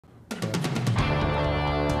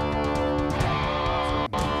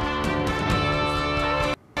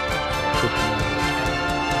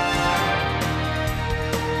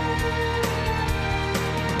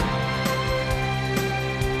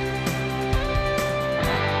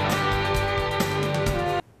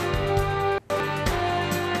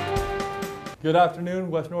Good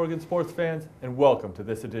afternoon, Western Oregon sports fans, and welcome to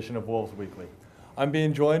this edition of Wolves Weekly. I'm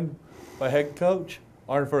being joined by head coach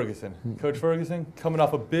Arne Ferguson. Coach Ferguson, coming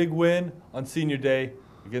off a big win on senior day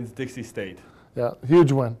against Dixie State. Yeah,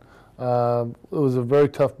 huge win. It was a very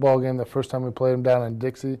tough ball game the first time we played them down in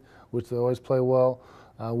Dixie, which they always play well.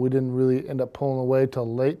 We didn't really end up pulling away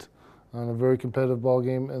till late on a very competitive ball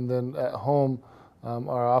game. And then at home,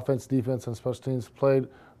 our offense, defense, and special teams played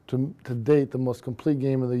to date the most complete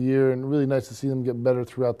game of the year, and really nice to see them get better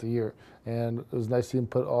throughout the year. And it was nice to see them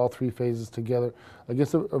put all three phases together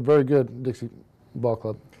against a very good Dixie ball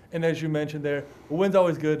club. And as you mentioned there, a win's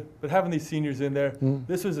always good, but having these seniors in there,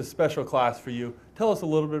 this was a special class for you. Tell us a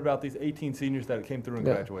little bit about these 18 seniors that came through and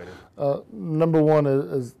graduated. Number one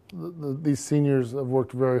is these seniors have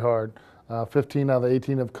worked very hard. 15 out of the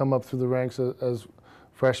 18 have come up through the ranks as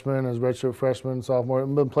freshmen, as redshirt freshmen, sophomore,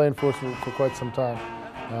 and been playing for us for quite some time.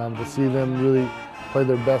 To see them really play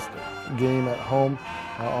their best game at home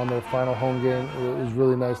on their final home game is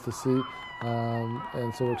really nice to see.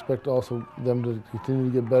 And so we expect also them to continue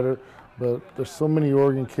to get better. But there's so many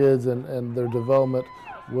Oregon kids, and their development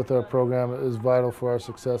with our program is vital for our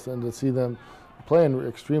success. And to see them playing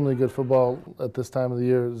extremely good football at this time of the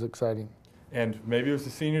year is exciting. And maybe it was the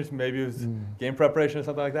seniors, maybe it was game preparation or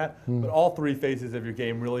something like that, but all three phases of your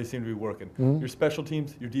game really seem to be working. Your special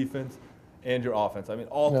teams, your defense, and your offense. I mean,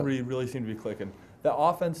 all three really seem to be clicking. The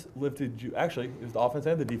offense lifted you, actually, it was the offense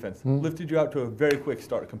and the defense, lifted you out to a very quick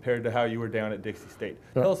start compared to how you were down at Dixie State.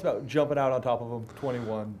 Tell us about jumping out on top of them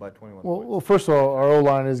 21 by 21 points. Well, first of all, our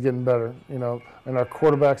O-line is getting better, and our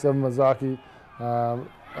quarterbacks, Evan Mazzocchi,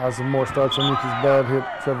 has some more starts underneath his belt, hit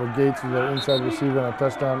Trevor Gates, who's our inside receiver, on a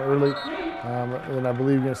touchdown early. And I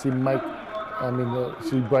believe you're going to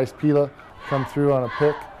see Bryce Pila come through on a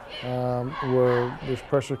pick where there's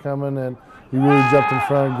pressure coming, and he really jumped in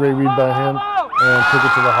front. Great read by him, and took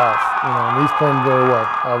it to the house. And he's playing very well,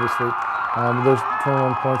 obviously. There's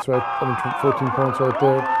 14 points right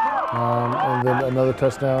there, and then another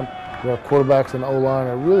touchdown. Our quarterbacks and O-line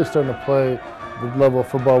are really starting to play the level of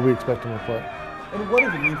football we expect them to play. And what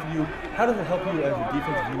does it mean for you? How does it help you as a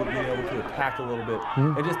defensive unit being able to attack a little bit?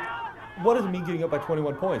 And just what does it mean getting up by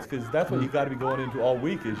 21 points? Because that's what you got to be going into all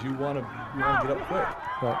week. Is you want to get up quick.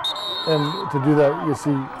 Right. And to do that, you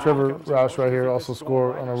see Trevor Roush right here also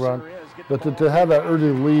score on a run. But to have that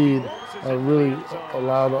early lead really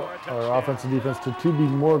allowed our offense and defense to be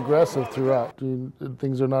more aggressive throughout.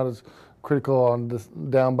 Things are not as critical on this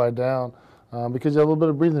down by down because you have a little bit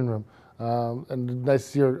of breathing room. And nice to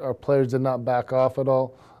see our players did not back off at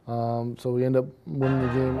all. So we end up winning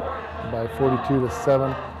the game by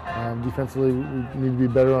 42-7. Defensively, we need to be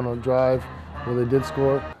better on a drive where they did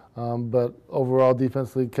score. But overall,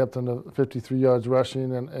 defensively, kept them to 53 yards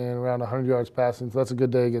rushing and around 100 yards passing. So that's a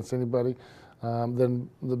good day against anybody. Then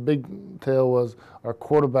the big tale was our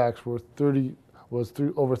quarterbacks were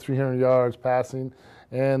over 300 yards passing,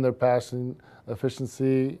 and their passing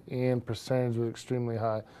efficiency and percentage was extremely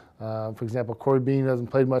high. For example, Corey Bean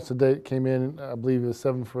hasn't played much today. Came in, I believe, he was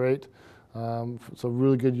 7 for 8. So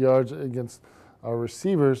really good yards against our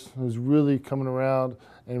receivers, who's really coming around,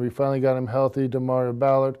 and we finally got him healthy. Demario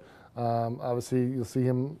Ballard, obviously you'll see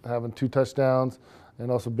him having 2 touchdowns and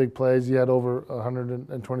also big plays. He had over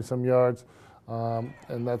 120 some yards,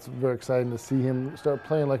 and that's very exciting to see him start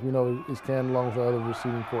playing like we know he's can, along with the other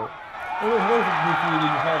receiving corps. What does it mean for you when you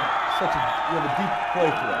have a deep play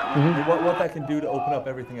threat? What that can do to open up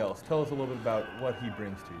everything else? Tell us a little bit about what he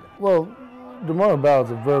brings to you. Well, Demario Ballard's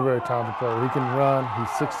a very, very talented player. He can run. He's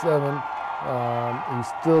 6'7". He's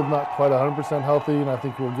still not quite 100% healthy, and I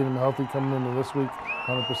think we'll get him healthy coming into this week,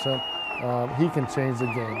 100%. He can change the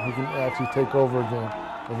game. He can actually take over a game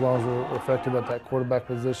as long as we're effective at that quarterback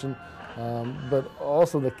position. But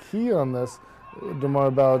also the key on this,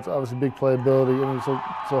 Demario Ballard's obviously big playability, and he's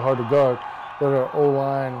so hard to guard. But our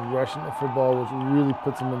O-line rushing the football, which really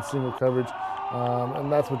puts him in single coverage,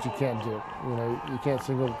 and that's what you can't do. You can't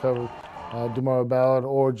single cover Demario Ballard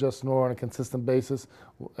or Justin Orr on a consistent basis,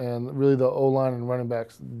 and really the O-line and running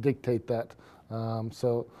backs dictate that.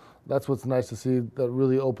 So that's what's nice to see. That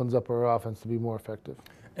really opens up our offense to be more effective.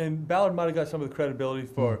 And Ballard might have got some of the credibility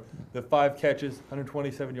for the 5 catches,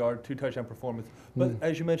 127-yard, 2-touchdown performance. But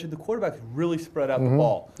as you mentioned, the quarterback really spread out the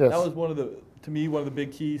ball. Yes. That was one of the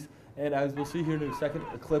big keys. And as we'll see here in a second,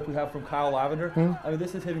 a clip we have from Kyle Lavender. I mean,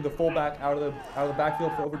 this is hitting the fullback out of the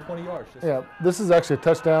backfield for over 20 yards. Yeah, this is actually a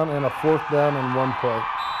touchdown and a 4th down in one play.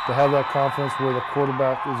 To have that confidence where the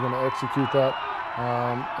quarterback is going to execute that.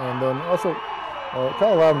 And then also,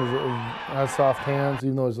 Kyle Lavender has soft hands,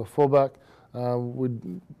 even though he's a fullback.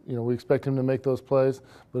 We expect him to make those plays.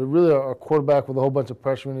 But really, our quarterback with a whole bunch of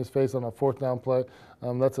pressure in his face on a 4th down play,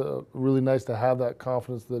 that's really nice to have that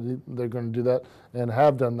confidence that they're going to do that and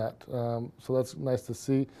have done that. So that's nice to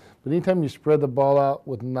see. But anytime you spread the ball out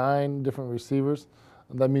with 9 different receivers,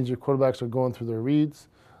 that means your quarterbacks are going through their reads.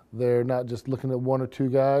 They're not just looking at 1 or 2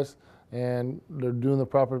 guys, and they're doing the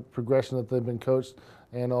proper progression that they've been coached,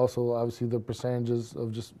 and also obviously the percentages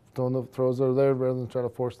of just throwing the throws that are there rather than trying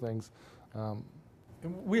to force things.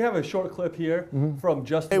 We have a short clip here from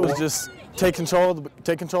Justin. It was just take control of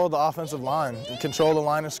the offensive line, control the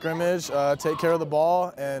line of scrimmage, take care of the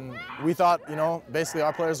ball, and we thought, basically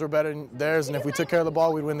our players were better than theirs, and if we took care of the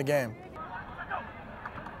ball, we'd win the game.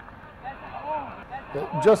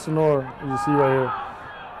 Justin Orr, as you see right here,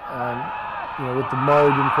 with Damari,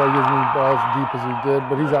 didn't quite give me balls deep as he did,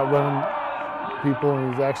 but he's outrunning people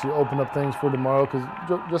and he's actually opened up things for tomorrow because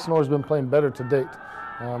Justin Orr's been playing better to date.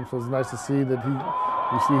 So it's nice to see that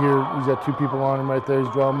you see here, he's got 2 people on him right there.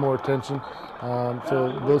 He's drawing more attention.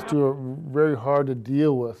 So those 2 are very hard to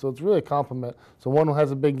deal with. So it's really a compliment. So one who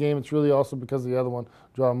has a big game, it's really also because the other one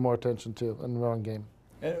drawing more attention too in the running game.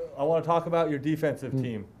 And I want to talk about your defensive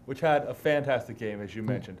team, which had a fantastic game, as you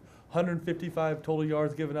mentioned. 155 total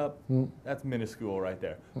yards given up, that's minuscule right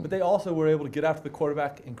there. But they also were able to get after the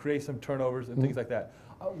quarterback and create some turnovers and things like that.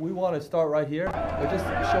 We want to start right here by just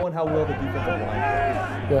showing how well the defensive line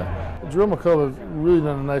plays. Yeah, Jerome McCullough's really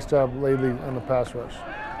done a nice job lately on the pass rush.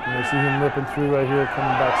 You see him ripping through right here,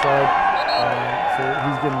 coming backside. So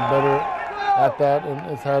he's getting better at that, and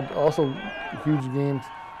has had also huge games.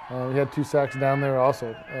 He had 2 sacks down there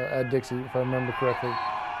also at Dixie, if I remember correctly.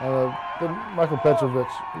 Then Michael Petrovich,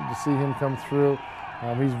 to see him come through,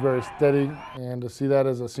 he's very steady, and to see that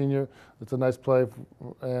as a senior, it's a nice play,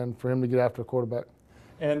 and for him to get after a quarterback.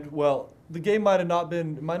 And well, the game might not have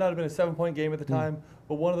been a 7-point game at the time,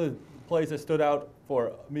 but one of the plays that stood out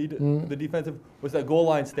for me, the defensive, was that goal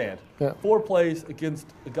line stand. Yeah. 4 plays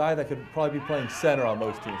against a guy that could probably be playing center on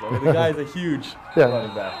most teams. I mean, the guy's a huge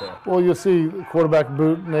running back there. Well, you'll see quarterback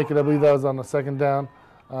boot naked. I believe that was on the 2nd down.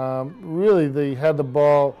 Really, they had the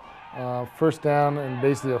ball 1st down and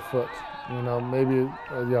basically a foot, maybe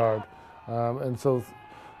a yard. And so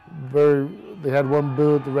they had 1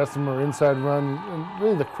 boot, the rest of them are inside run. And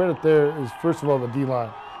really the credit there is, first of all, the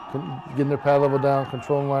D-line, getting their pad level down,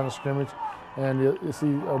 controlling line of scrimmage. And you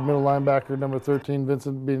see our middle linebacker, number 13,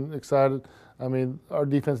 Vincent, being excited. I mean, our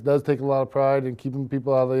defense does take a lot of pride in keeping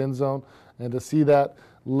people out of the end zone. And to see that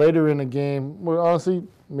later in the game, well, honestly,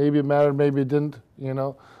 maybe it mattered, maybe it didn't,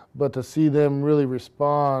 but to see them really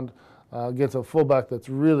respond against a fullback that's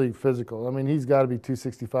really physical. I mean, he's got to be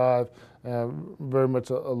 265, very much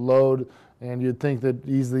a load, and you'd think they'd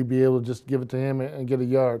easily be able to just give it to him and get a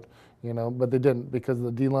yard, but they didn't because of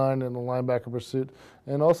the D-line and the linebacker pursuit,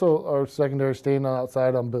 and also our secondary staying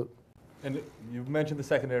outside on boot. And you mentioned the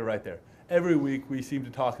secondary right there. Every week we seem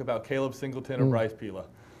to talk about Caleb Singleton or Bryce Pila.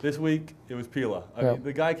 This week, it was Pila. I mean,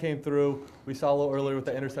 the guy came through. We saw a little earlier with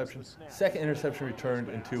the interception. 2nd interception returned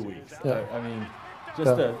in 2 weeks. I mean,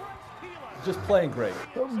 just playing great.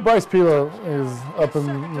 Bryce Pila is up in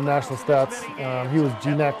the national stats. He was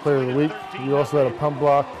GNAC Player of the Week. He also had a pump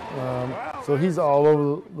block. So he's all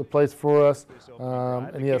over the place for us.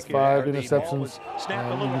 And he has 5 interceptions. You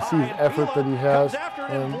can see his effort that he has.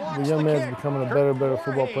 And the young man is becoming a better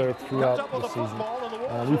football player throughout the season.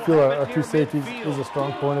 We feel our 2 safeties is a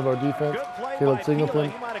strong point of our defense. Caleb Singleton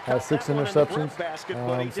has 6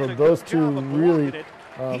 interceptions. So those 2 really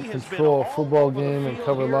control a football game and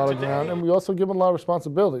cover a lot of ground. And we also give them a lot of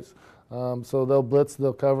responsibilities. So they'll blitz,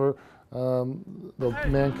 they'll cover, they'll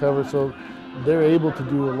man cover. So they're able to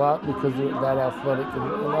do a lot because they're that athletic. And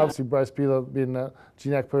obviously Bryce Pila being the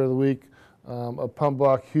GNAC Player of the Week, a pump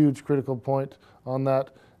block, huge critical point on that.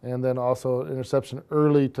 And then also interception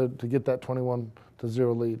early to get that 21-0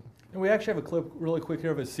 lead. And we actually have a clip really quick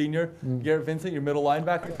here of a senior, Garrett Vincent, your middle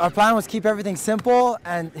linebacker. Our plan was keep everything simple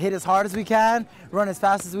and hit as hard as we can, run as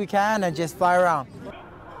fast as we can, and just fly around.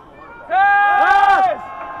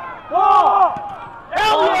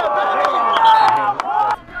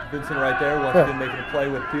 Vincent right there, once again making a play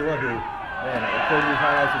with Pila, who, according to his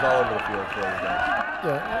highlights, was all over the field for us.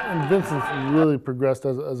 Yeah, and Vincent's really progressed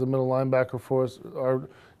as a middle linebacker for us.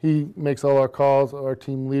 He makes all our calls, our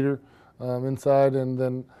team leader inside, and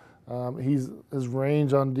then his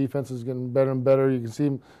range on defense is getting better and better. You can see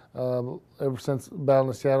him ever since battling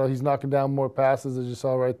in Seattle. He's knocking down more passes, as you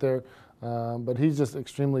saw right there. But he's just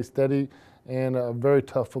extremely steady and a very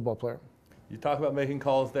tough football player. You talk about making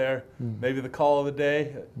calls there. Maybe the call of the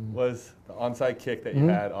day was the onside kick that you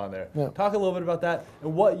had on there. Talk a little bit about that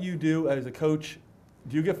and what you do as a coach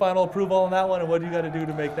Do you get final approval on that one, and what do you got to do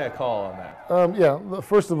to make that call on that?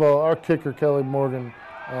 First of all, our kicker, Kelly Morgan,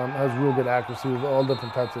 has real good accuracy with all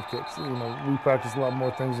different types of kicks. We practice a lot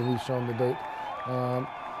more things than he's shown to date.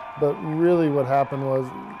 But really what happened was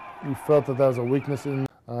we felt that was a weakness in.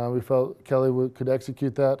 We felt Kelly could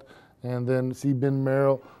execute that, and then see Ben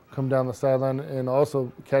Merrill come down the sideline and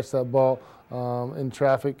also catch that ball in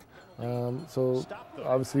traffic. So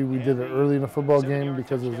obviously we did it early in the football game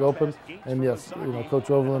because it was open, and yes, Coach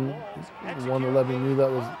Overland, the 111, knew that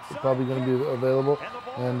was probably going to be available,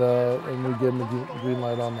 and we gave him a green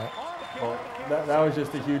light on that. Well, that was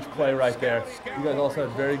just a huge play right there. You guys also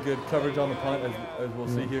had very good coverage on the punt, as we'll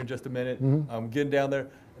see here in just a minute. Getting down there,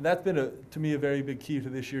 and that's been to me a very big key to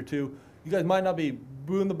this year too. You guys might not be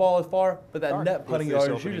booing the ball as far, but that net punting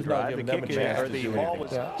yardage, you're just not giving them a chance to do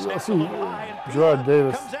anything. I see Gerard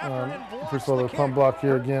Davis, first of all, the punt block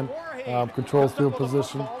here again, controls field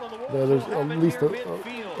position. There's at least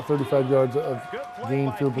a 35 yards of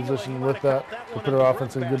gain field position with that to put our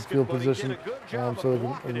offense in good field position,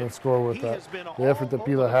 so they can score with that. The effort that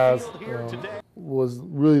Pila has was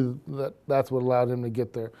really that's what allowed him to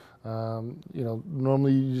get there.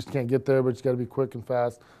 Normally you just can't get there, but you got to be quick and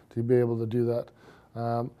fast to be able to do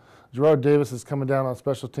that. Gerard Davis is coming down on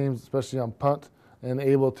special teams, especially on punt, and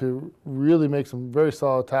able to really make some very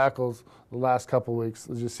solid tackles the last couple weeks,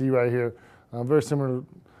 as you see right here. Very similar,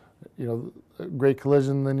 great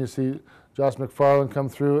collision. Then you see Josh McFarland come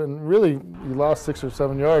through, and really he lost 6 or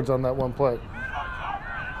 7 yards on that one play.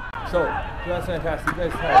 So that's fantastic. You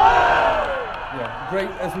guys had great,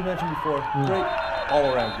 as we mentioned before, great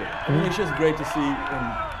all-around game. I mean, it's just great to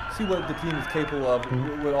see what the team is capable of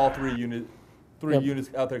with all three units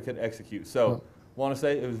out there can execute. So, want to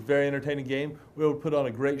say it was a very entertaining game. We were put on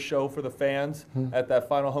a great show for the fans at that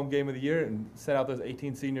final home game of the year and sent out those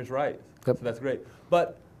 18 seniors right. So that's great.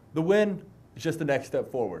 But the win is just the next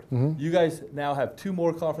step forward. You guys now have 2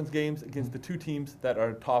 more conference games against the 2 teams that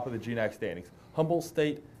are top of the GNAC standings, Humboldt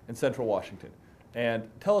State and Central Washington. And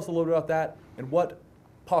tell us a little bit about that and what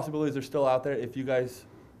possibilities are still out there if you guys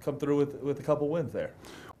come through with a couple wins there.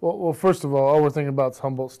 Well, first of all we're thinking about is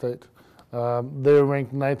Humboldt State. They're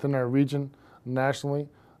ranked 9th in our region nationally.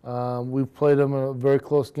 We've played them in a very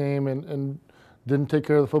close game and didn't take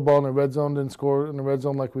care of the football in the red zone, didn't score in the red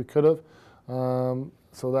zone like we could have.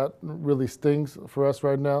 So that really stings for us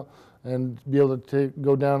right now. And be able to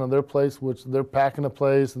go down to their place, which they're packing a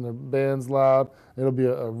place and their band's loud. It'll be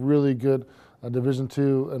a really good Division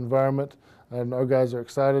II environment. And our guys are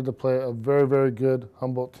excited to play a very, very good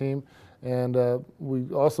Humboldt team. And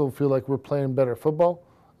we also feel like we're playing better football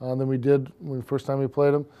than we did when the first time we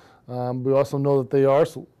played them. We also know that they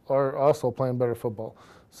are also playing better football.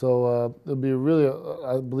 So it'll be really,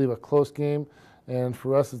 I believe, a close game. And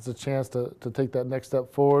for us, it's a chance to take that next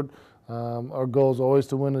step forward. Our goal is always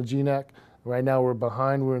to win a GNAC. Right now we're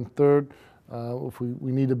behind, we're in 3rd. If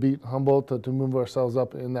we need to beat Humboldt to move ourselves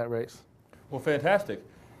up in that race. Well, fantastic.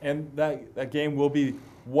 And that game will be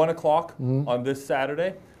 1 o'clock on this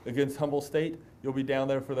Saturday against Humboldt State. You'll be down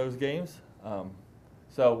there for those games.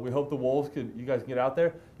 So we hope the Wolves you guys can get out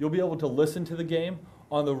there. You'll be able to listen to the game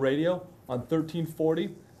on the radio on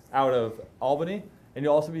 1340 out of Albany, and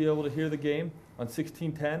you'll also be able to hear the game on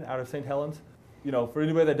 1610 out of St. Helens. For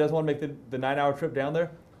anybody that does want to make the 9-hour trip down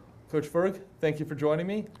there, Coach Ferg, thank you for joining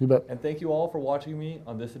me. You bet. And thank you all for watching me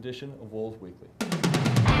on this edition of Wolves Weekly.